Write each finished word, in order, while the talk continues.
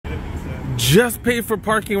Just paid for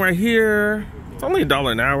parking right here. It's only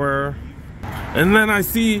 $1 an hour. And then I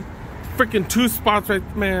see freaking 2 spots right,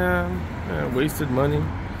 man, wasted money.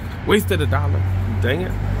 Wasted $1. Dang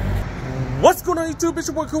it. What's going on YouTube? It's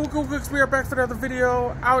your boy Cool Cooks. We are back for another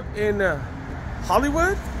video out in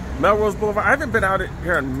Hollywood, Melrose Boulevard. I haven't been out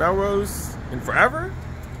here in Melrose in forever.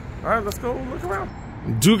 All right, let's go look around.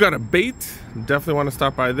 Do got a bait. Definitely want to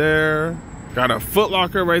stop by there. Got a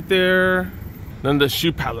Footlocker right there. Then the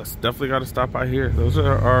Shoe Palace. Definitely got to stop by here. Those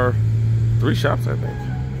are our 3 shops, I think.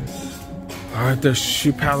 All right, the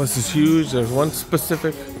Shoe Palace is huge. There's one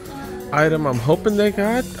specific item I'm hoping they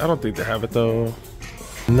got. I don't think they have it though.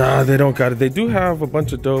 Nah, they don't got it. They do have a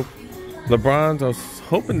bunch of dope LeBrons. I was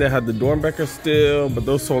hoping they had the Dornbecker still, but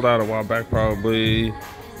those sold out a while back probably.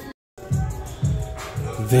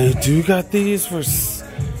 They do got these for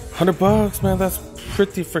 $100, man. That's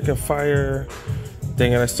pretty freaking fire.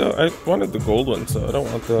 Dang it, I wanted the gold ones, so I don't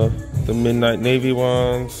want the midnight navy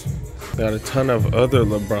ones. Got a ton of other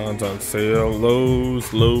LeBrons on sale.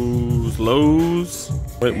 Lows.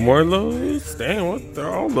 Wait, more lows? Dang, what? They're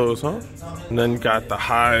all lows, huh? And then got the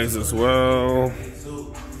highs as well.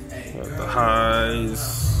 Got the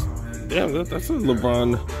highs. Damn, that's a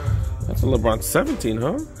LeBron. That's a LeBron 17,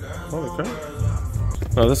 huh? Holy crap.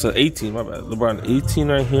 Oh, this is an 18, my bad. LeBron 18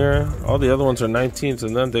 right here. All the other ones are 19s,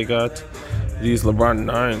 and then they got these LeBron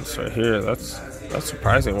 9s right here. That's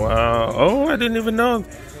surprising. Wow. Oh, I didn't even know.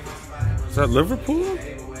 Is that Liverpool?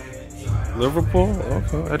 Liverpool?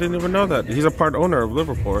 Okay, I didn't even know that. He's a part owner of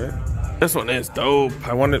Liverpool, right? This one is dope.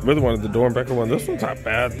 I really wanted the Dornbecker one. This one's not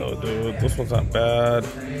bad though, dude. This one's not bad.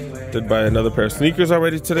 Did buy another pair of sneakers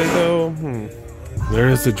already today though. There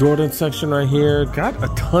is the Jordan section right here. Got a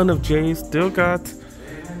ton of J's. Still got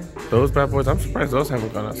those bad boys. I'm surprised those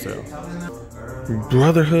haven't gone on sale.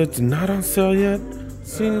 Brotherhood's not on sale yet.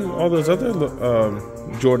 Seen all those other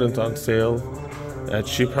Jordans on sale at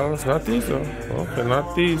Shoe Palace. Not these though. Okay,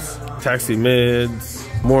 not these. Taxi mids,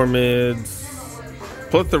 more mids,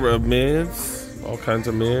 plethora of mids, all kinds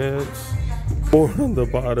of mids. 4 on the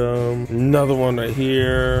bottom. Another one right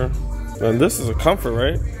here. And this is a comfort,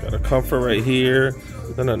 right? Got a comfort right here.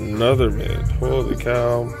 Then another mid. Holy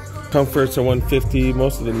cow. Comforts are $150.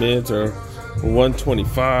 Most of the mids are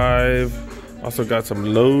 $125. Also got some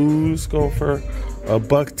lows going for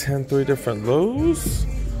 $110. 3 different lows.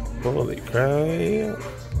 Holy crap.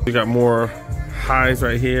 We got more highs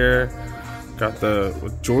right here. Got the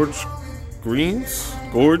Gorge greens.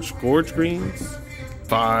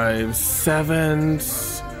 5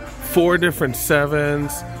 7s. 4 different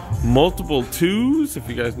 7s. Multiple 2s. If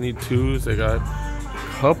you guys need 2s, they got a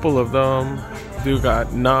couple of them. They got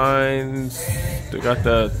 9s. They got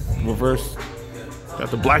the reverse.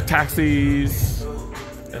 Got the black taxis.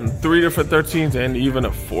 And 3 different 13s and even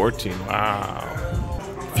a 14. Wow.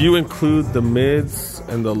 If you include the mids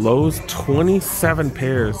and the lows, 27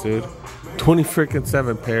 pairs, dude. 20 freaking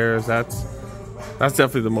 7 pairs. That's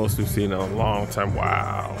definitely the most we've seen in a long time.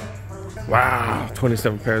 Wow. Wow.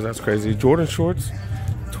 27 pairs. That's crazy. Jordan shorts,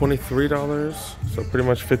 $23. So pretty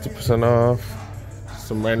much 50% off.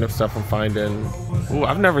 Some random stuff I'm finding. Ooh,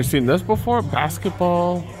 I've never seen this before.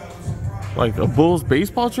 Basketball. Like a Bulls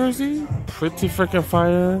baseball jersey. Pretty freaking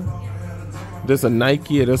fire. There's a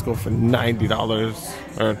Nike. It does go for $90.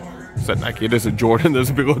 Or is that Nike? It is a Jordan. There's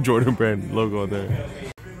a big old Jordan brand logo there.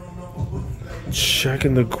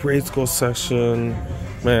 Checking the grade school section.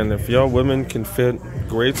 Man, if y'all women can fit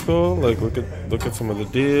grade school, like look at some of the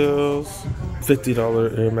deals.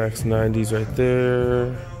 $50 Air Max 90s right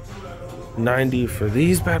there. $90 for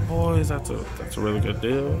these bad boys. That's a really good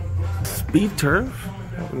deal. Speed turf.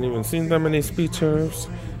 Haven't even seen that many speed turfs.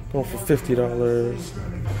 Going for $50.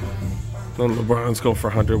 Then LeBron's go for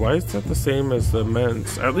 $100. Why is that the same as the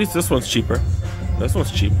men's? At least this one's cheaper. This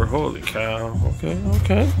one's cheaper. Holy cow.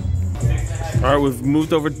 Okay. All right, we've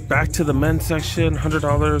moved over back to the men's section.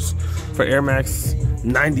 $100 for Air Max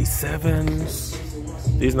 97s.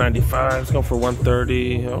 These 95s go for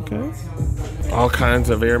 $130. Okay. All kinds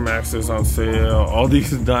of Air Maxes on sale. All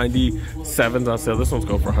these 97s on sale. This one's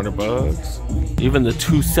going for $100. Even the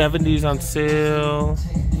 270s on sale.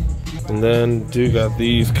 And then dude got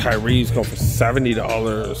these Kyrie's going for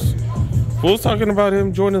 $70. Fool's talking about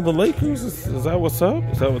him joining the Lakers. Is that what's up?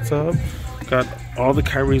 Got all the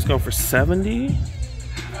Kyrie's going for $70.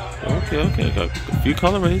 Okay. Got a few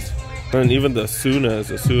colorways. And even the Asuna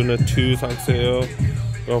 2s on sale.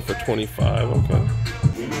 Going for $25. Okay.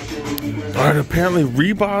 All right, apparently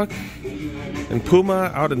Reebok and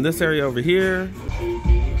Puma out in this area over here.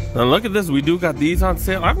 Now look at this. We do got these on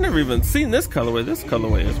sale. I've never even seen this colorway. This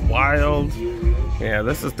colorway is wild. Yeah,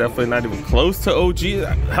 this is definitely not even close to OG.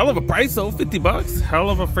 Hell of a price though, 50 bucks. Hell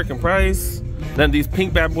of a freaking price. Then these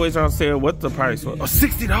pink bad boys are on sale. What's the price? Oh,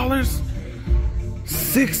 $60?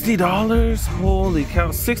 $60? Holy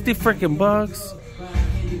cow, 60 freaking bucks.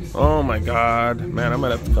 Oh my God, man, I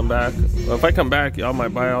might have to come back. Well, if I come back, y'all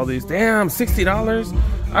might buy all these. Damn, $60?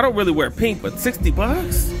 I don't really wear pink, but 60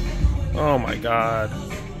 bucks? Oh my God.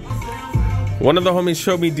 One of the homies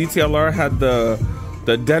showed me DTLR had the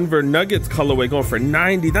Denver Nuggets colorway going for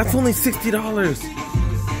 90. That's only $60.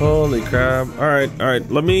 Holy crap. All right,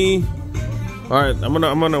 let me, all right, I'm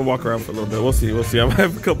gonna walk around for a little bit. We'll see. I might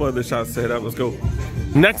have a couple other shots to hit up. Let's go.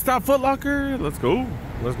 Next stop, Footlocker. Let's go.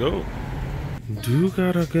 Do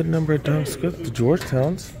got a good number of dunks. Got the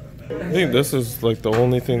Georgetowns. I think this is like the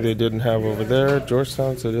only thing they didn't have over there.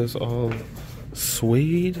 Georgetowns, it is all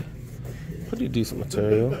suede. Pretty decent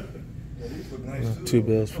material. $2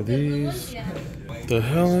 bills for these. The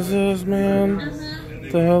hell is this, man?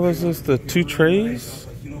 The hell is this? The 2 trays?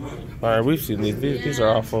 Alright, we've seen these. These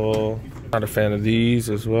are awful. Not a fan of these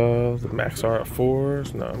as well. The Max R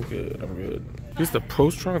 4s. No, I'm good. These the Pro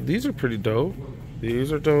Strong. These are pretty dope.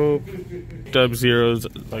 These are dope. Dub Zeros.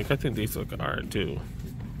 Like, I think these look alright too.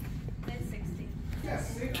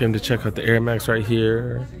 Came to check out the Air Max right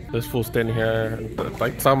here. This fool standing here,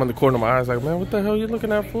 like, saw him on the corner of my eyes, like, man, what the hell are you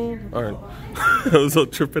looking at, fool? Alright. I was all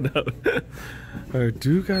tripping out. Alright,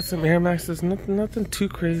 do got some Air Maxes, nothing too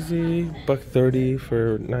crazy. $130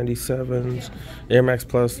 for 97s. Air Max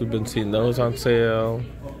Plus, we've been seeing those on sale.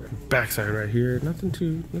 Backside right here, nothing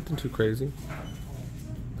too crazy.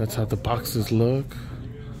 That's how the boxes look.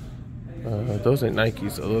 Those ain't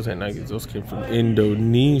Nikes, though. Those ain't Nikes. Those came from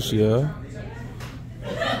Indonesia.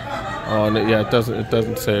 Oh, yeah, it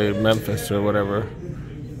doesn't say Memphis or whatever.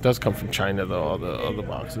 It does come from China though, all the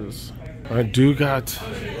boxes. I do got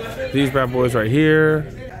these bad boys right here.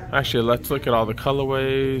 Actually, let's look at all the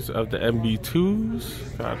colorways of the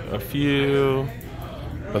MB2s. Got a few.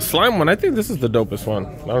 The slime one, I think this is the dopest one.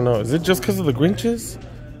 I don't know. Is it just because of the Grinches?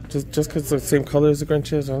 Just because it's the same color as the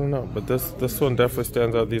Grinches? I don't know. But this one definitely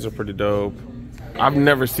stands out. These are pretty dope. I've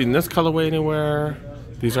never seen this colorway anywhere.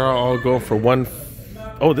 These are all going for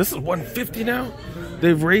oh, this is $150 now?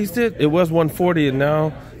 They've raised it. It was $140 and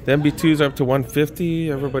now the MB2s are up to $150.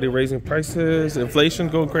 Everybody raising prices. Inflation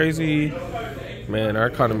going crazy. Man, our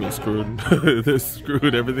economy is screwed. They're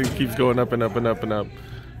screwed. Everything keeps going up and up and up and up.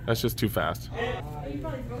 That's just too fast.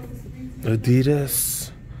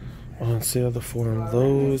 Adidas on sale, the forum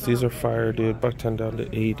lows. These are fire, dude. $110 down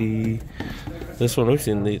to 80. This one, we've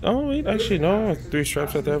seen these. Oh, wait, actually, no. 3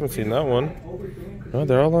 stripes out there. I haven't seen that one. Oh,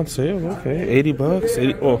 they're all on sale. Okay, 80 bucks.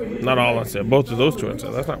 80. Oh, not all on sale. Both of those 2 on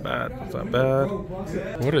sale. That's not bad. That's not bad.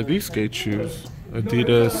 What are these skate shoes?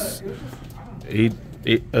 Adidas.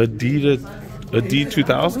 Adidas.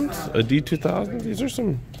 AD2000s? AD2000s? These are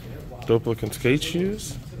some dope looking skate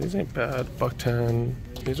shoes. These ain't bad. $110.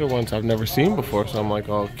 These are ones I've never seen before, so I'm like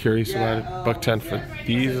all curious about it. $110 for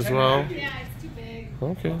these as well.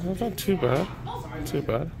 Okay, that's not too bad. Not too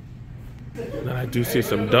bad. And then I do see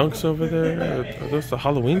some dunks over there. Are those the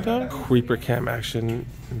Halloween dunk? Creeper cam action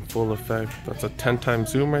in full effect. That's a 10x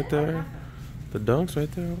zoom right there. The dunks right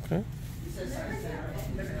there, okay.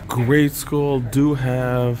 Grade school do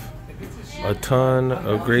have a ton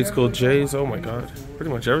of grade school J's. Oh my God,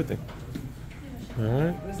 pretty much everything.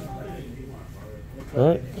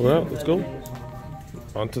 Alright, well, let's go.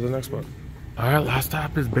 On to the next one. Alright, last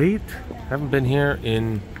stop is Bait. Haven't been here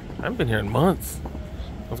in months.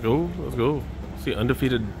 Let's go. See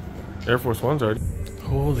undefeated Air Force Ones already.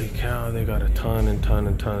 Holy cow, they got a ton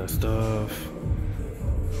of stuff.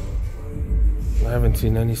 I haven't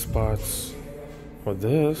seen any spots for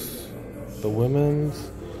this. The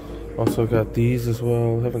women's. Also got these as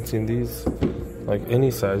well. Haven't seen these like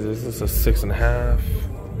any sizes. This is a 6.5.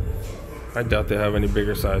 I doubt they have any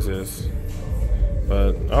bigger sizes.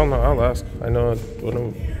 But I don't know, I'll ask. I know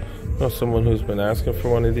someone who's been asking for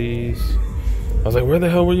one of these. I was like, where the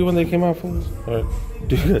hell were you when they came out, fools? Alright,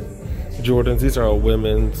 dude. Jordans, these are all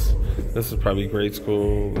women's. This is probably grade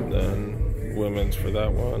school, and then women's for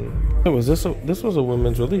that one. Hey, this was a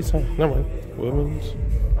women's release, huh? Never mind. Women's.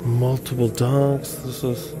 Multiple dunks. This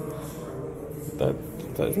is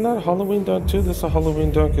that's not a Halloween dunk too. This is a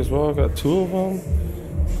Halloween dunk as well. I got 2 of them.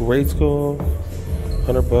 Grade school,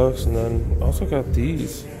 $100, and then also got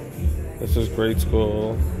these. This is grade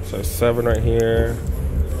school. So 7 right here.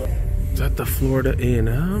 Is that the Florida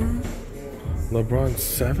A&M? LeBron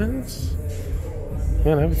 7s?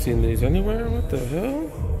 Man, I haven't seen these anywhere. What the hell?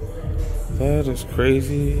 That is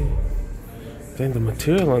crazy. Dang, the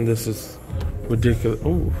material on this is ridiculous.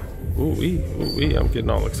 Ooh, I'm getting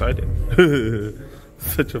all excited.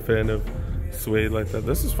 Such a fan of suede like that.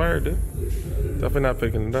 This is fire, dude. Definitely not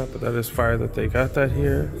picking it up, but that is fire that they got that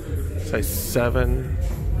here. Size 7.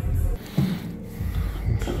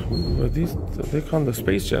 Are these, they call them the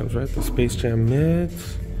Space Jams, right? The Space Jam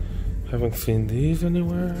mids. Haven't seen these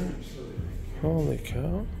anywhere. Holy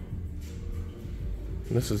cow.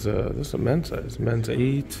 This is a men's size, men's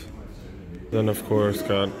 8. Then of course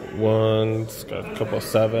got 1s, got a couple of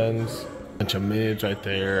 7s, bunch of mids right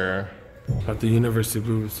there. Got the University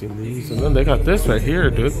Blue, we've seen these. And then they got this right here,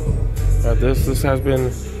 dude. Got this. This has been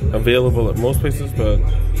available at most places, but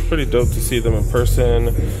pretty dope to see them in person.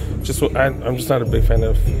 I'm just not a big fan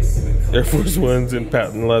of Air Force Ones in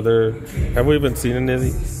patent leather. Have we even seen any of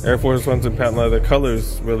the Air Force Ones in patent leather?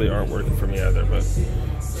 Colors really aren't working for me either, but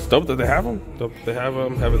it's dope that they have them. Dope that they have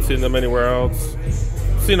them. Haven't seen them anywhere else.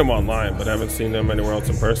 Seen them online, but haven't seen them anywhere else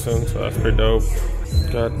in person, so that's pretty dope.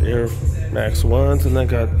 Got Air Max 1s, and then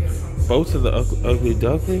got both of the Ugly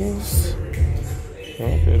Ducklings.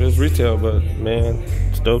 Okay, it is retail, but man,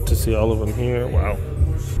 it's dope to see all of them here. Wow.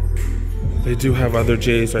 They do have other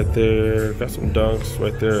J's right there. Got some Dunks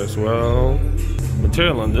right there as well.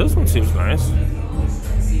 Material on this one seems nice.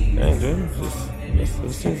 Dang, dude.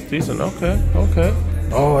 This seems decent. Okay, okay.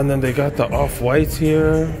 Oh, and then they got the off-whites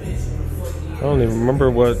here. I don't even remember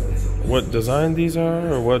what design these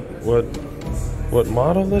are or what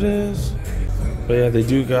model it is. But yeah, they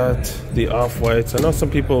do got the off-whites. I know some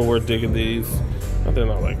people were digging these. They're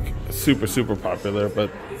not like super popular, but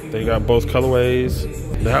they got both colorways.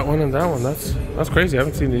 That one and that one. That's crazy. I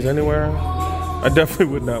haven't seen these anywhere. I definitely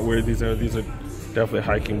would not wear these. These are definitely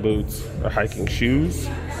hiking boots or hiking shoes.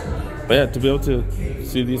 But yeah, to be able to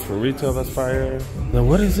see these for retail, that's fire. Now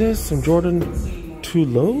what is this? Some Jordan 2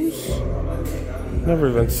 lows? Never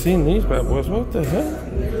even seen these bad boys. What the hell?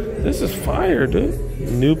 This is fire, dude.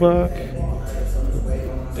 Nubuck.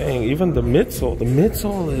 Dang, even the midsole. The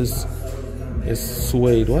midsole is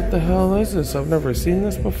suede. What the hell is this? I've never seen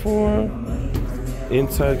this before.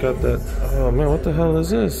 Inside got that. Oh man, what the hell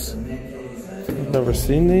is this? I've never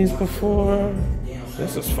seen these before.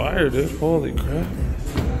 This is fire, dude. Holy crap.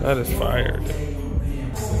 That is fire, dude.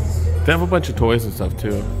 They have a bunch of toys and stuff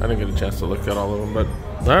too. I didn't get a chance to look at all of them, but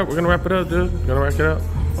alright, we're gonna wrap it up, dude. Gonna wrap it up.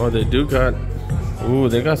 Oh, they do got, ooh,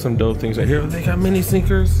 they got some dope things right here. They got mini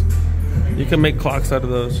sneakers. You can make clocks out of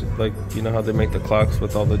those. Like, you know how they make the clocks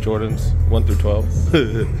with all the Jordans, 1 through 12.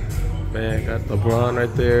 Man, got LeBron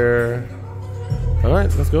right there.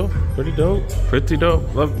 Alright, let's go. Pretty dope. Pretty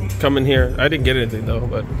dope. Love coming here. I didn't get anything though,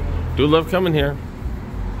 but do love coming here.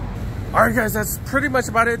 Alright guys, that's pretty much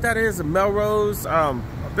about it. That is Melrose.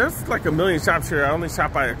 There's like a million shops here. I only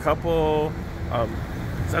shop by a couple.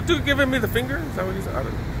 Is that dude giving me the finger? Is that what he said? I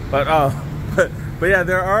don't know. But yeah,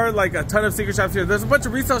 there are like a ton of sneaker shops here. There's a bunch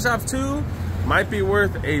of resale shops too. Might be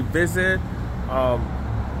worth a visit. I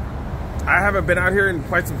haven't been out here in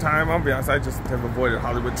quite some time. I'll be honest, I just have avoided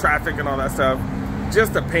Hollywood traffic and all that stuff.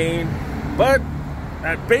 Just a pain. But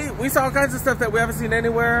at Bait, we saw all kinds of stuff that we haven't seen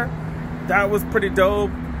anywhere. That was pretty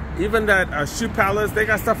dope. Even that Shoe Palace, they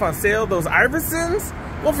got stuff on sale. Those Iversons,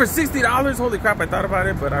 well, for $60. Holy crap, I thought about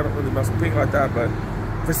it, but I don't really mess with pink like that. But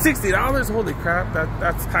for $60, holy crap,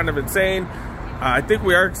 that's kind of insane. I think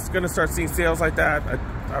we are going to start seeing sales like that.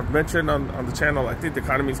 I've mentioned on the channel, I think the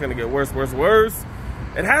economy is going to get worse.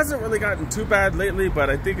 It hasn't really gotten too bad lately, but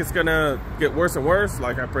I think it's going to get worse and worse,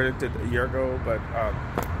 like I predicted a year ago. But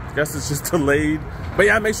I guess it's just delayed. But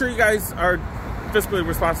yeah, make sure you guys are fiscally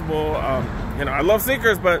responsible. You know, I love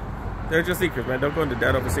sneakers, but they're just sneakers, man. Don't go into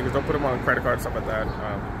debt over sneakers. Don't put them on credit cards, stuff like that.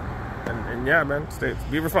 And yeah, man,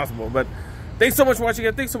 be responsible. But thanks so much for watching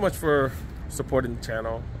it. Thanks so much for supporting the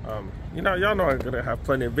channel. You know, y'all know I'm gonna have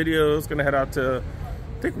plenty of videos. Gonna head out to,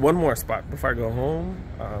 I think, one more spot before I go home.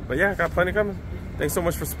 But yeah, got plenty coming. Thanks so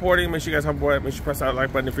much for supporting. Make sure you guys help boy. Make sure you press that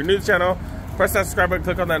like button if you're new to the channel. Press that subscribe button.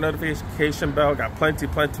 Click on that notification bell. Got plenty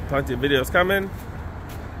of videos coming.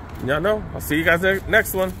 Y'all know. I'll see you guys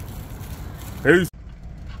next one. Peace.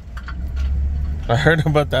 I heard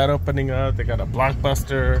about that opening up. They got a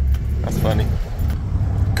Blockbuster. That's funny.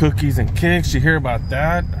 Cookies and Kicks. You hear about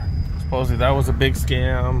that? Supposedly that was a big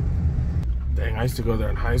scam. Dang, I used to go there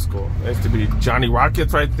in high school. There used to be Johnny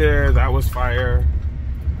Rockets right there. That was fire.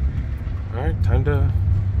 All right, time to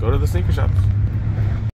go to the sneaker shops.